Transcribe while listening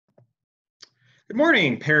Good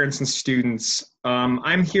morning, parents and students.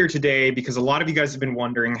 I'm here today because a lot of you guys have been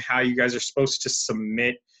wondering how you guys are supposed to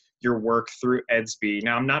submit your work through Edsby.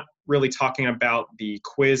 Now, I'm not really talking about the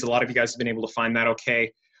quiz. A lot of you guys have been able to find that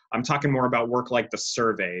okay. I'm talking more about work like the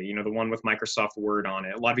survey, the one with Microsoft Word on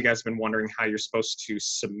it. A lot of you guys have been wondering how you're supposed to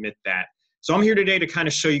submit that. So I'm here today to kind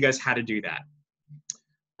of show you guys how to do that.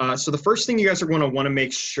 So the first thing you guys are going to want to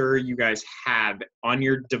make sure you guys have on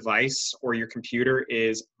your device or your computer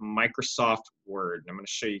is Microsoft Word. And I'm going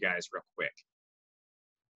to show you guys real quick.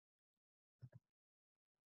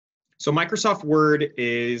 So Microsoft Word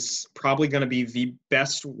is probably going to be the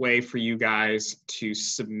best way for you guys to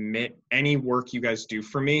submit any work you guys do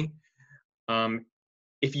for me.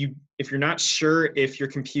 If you're not sure if your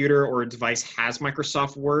computer or device has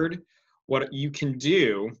Microsoft Word, what you can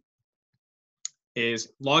do is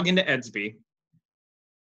log into Edsby,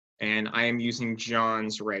 and I am using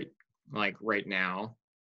John's right now.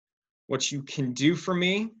 What you can do for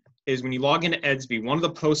me is when you log into Edsby, one of the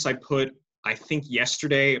posts I put, I think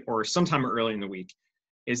yesterday or sometime early in the week,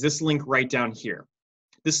 is this link right down here.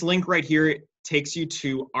 This link right here takes you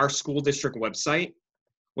to our school district website.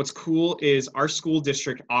 What's cool is our school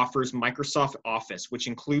district offers Microsoft Office, which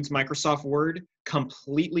includes Microsoft Word,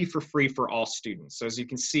 completely for free for all students. So as you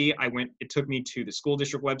can see, it took me to the school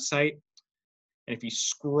district website. And if you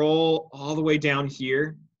scroll all the way down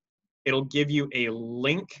here, it'll give you a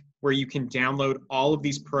link where you can download all of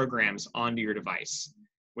these programs onto your device,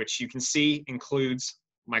 which you can see includes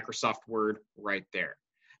Microsoft Word right there.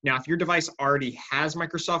 Now, if your device already has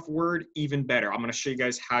Microsoft Word, even better. I'm going to show you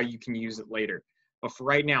guys how you can use it later. But for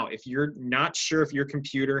right now, if you're not sure if your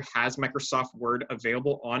computer has Microsoft Word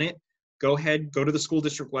available on it, go ahead, go to the school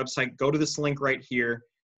district website, go to this link right here,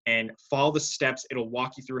 and follow the steps. It'll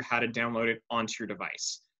walk you through how to download it onto your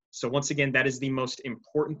device. So once again, that is the most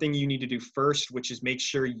important thing you need to do first, which is make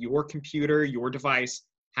sure your computer, your device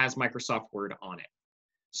has Microsoft Word on it.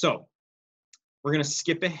 So we're going to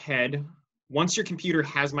skip ahead. Once your computer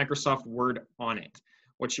has Microsoft Word on it,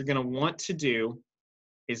 what you're going to want to do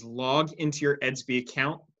is log into your Edsby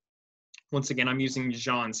account. Once again, I'm using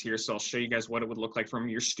John's here, so I'll show you guys what it would look like from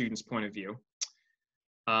your student's point of view.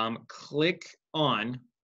 Click on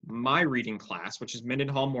My Reading Class, which is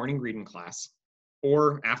Mendenhall Morning Reading Class,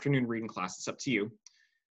 or Afternoon Reading Class. It's up to you.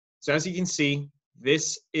 So as you can see,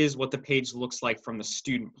 this is what the page looks like from the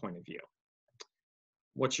student point of view.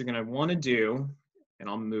 What you're going to want to do, and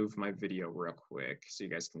I'll move my video real quick so you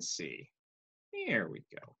guys can see. There we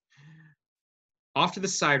go. Off to the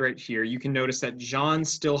side right here, you can notice that John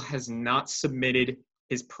still has not submitted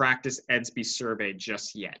his practice Edsby survey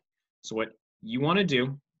just yet. So what you want to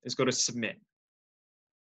do is go to Submit.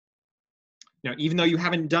 Now, even though you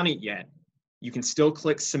haven't done it yet, you can still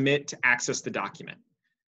click Submit to access the document.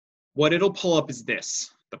 What it'll pull up is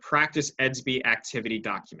this, the Practice Edsby activity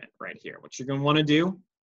document right here. What you're going to want to do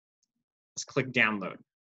is click Download.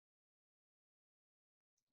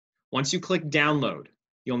 Once you click Download,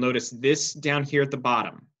 you'll notice this down here at the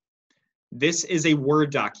bottom. This is a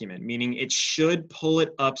Word document, meaning it should pull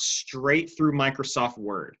it up straight through Microsoft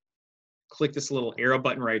Word. Click this little arrow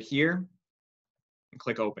button right here and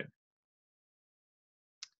click Open.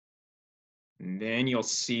 And then you'll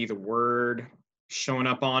see the Word showing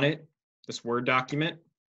up on it, this Word document.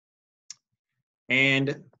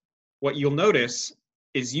 And what you'll notice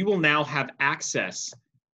is you will now have access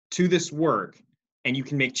to this work and you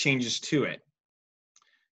can make changes to it.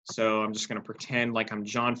 So I'm just going to pretend like I'm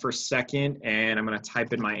John for a second, and I'm going to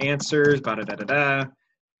type in my answers, Now,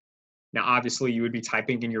 obviously, you would be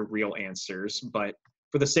typing in your real answers, but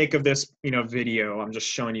for the sake of this, video, I'm just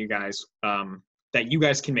showing you guys that you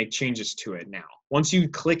guys can make changes to it now. Once you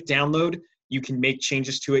click Download, you can make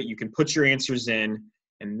changes to it. You can put your answers in,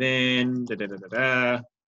 and then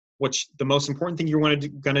Which the most important thing you're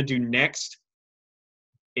going to do next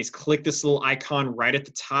is click this little icon right at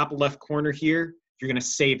the top left corner here. You're going to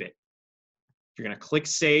save it. You're going to click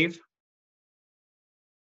Save,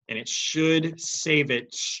 and it should save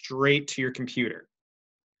it straight to your computer.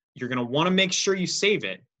 You're going to want to make sure you save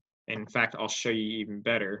it. And in fact, I'll show you even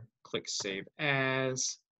better. Click Save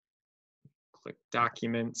As, click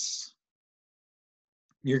Documents.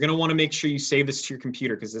 You're going to want to make sure you save this to your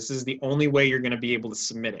computer because this is the only way you're going to be able to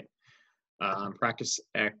submit it. Practice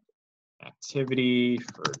activity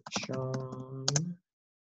for John.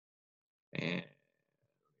 And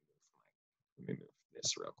let me move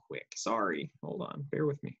this real quick. Sorry, hold on, bear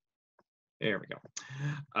with me. There we go.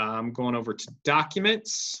 I'm going over to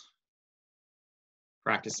Documents,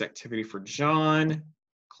 Practice Activity for John,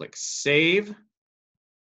 click Save.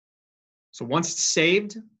 So once it's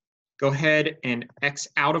saved, go ahead and X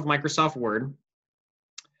out of Microsoft Word.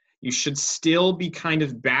 You should still be kind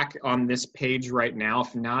of back on this page right now.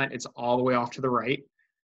 If not, it's all the way off to the right.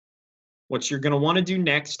 What you're going to want to do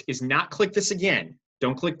next is not click this again.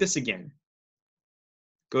 Don't click this again.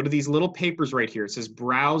 Go to these little papers right here. It says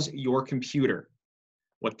browse your computer.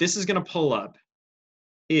 What this is going to pull up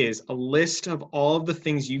is a list of all of the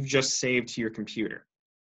things you've just saved to your computer.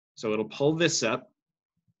 So it'll pull this up.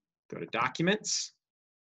 Go to documents.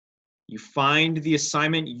 You find the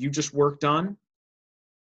assignment you just worked on.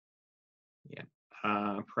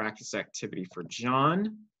 Yeah, practice activity for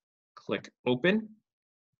John. Click open.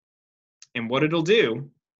 And what it'll do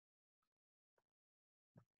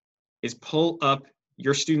is pull up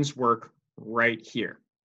your student's work right here.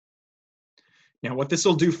 Now, what this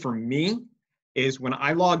will do for me is when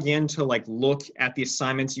I log in to like look at the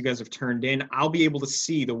assignments you guys have turned in, I'll be able to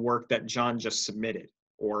see the work that John just submitted,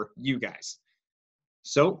 or you guys.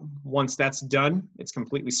 So once that's done, it's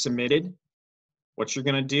completely submitted. What you're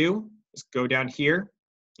gonna do is go down here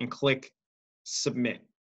and click submit.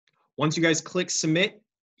 Once you guys click submit,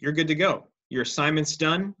 you're good to go. Your assignment's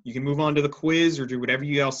done. You can move on to the quiz or do whatever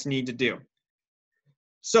you else need to do.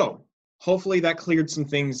 So hopefully that cleared some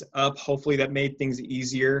things up. Hopefully that made things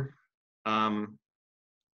easier.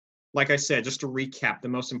 Like I said, just to recap, the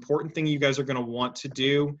most important thing you guys are going to want to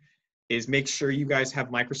do is make sure you guys have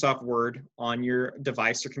Microsoft Word on your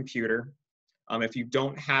device or computer. If you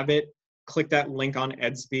don't have it, click that link on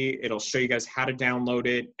Edsby. It'll show you guys how to download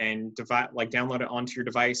it and download it onto your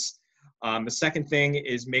device. The second thing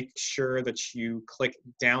is make sure that you click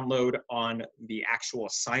download on the actual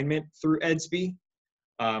assignment through Edsby.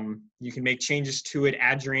 You can make changes to it,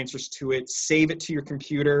 add your answers to it, save it to your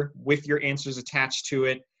computer with your answers attached to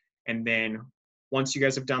it. And then once you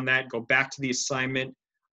guys have done that, go back to the assignment,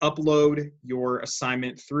 upload your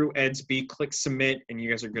assignment through Edsby, click submit, and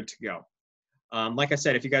you guys are good to go. Like I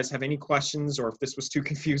said, if you guys have any questions or if this was too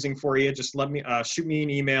confusing for you, just let me shoot me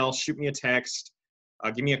an email, shoot me a text,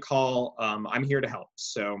 give me a call. I'm here to help.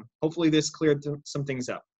 So hopefully this cleared some things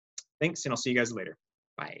up. Thanks, and I'll see you guys later.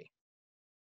 Bye.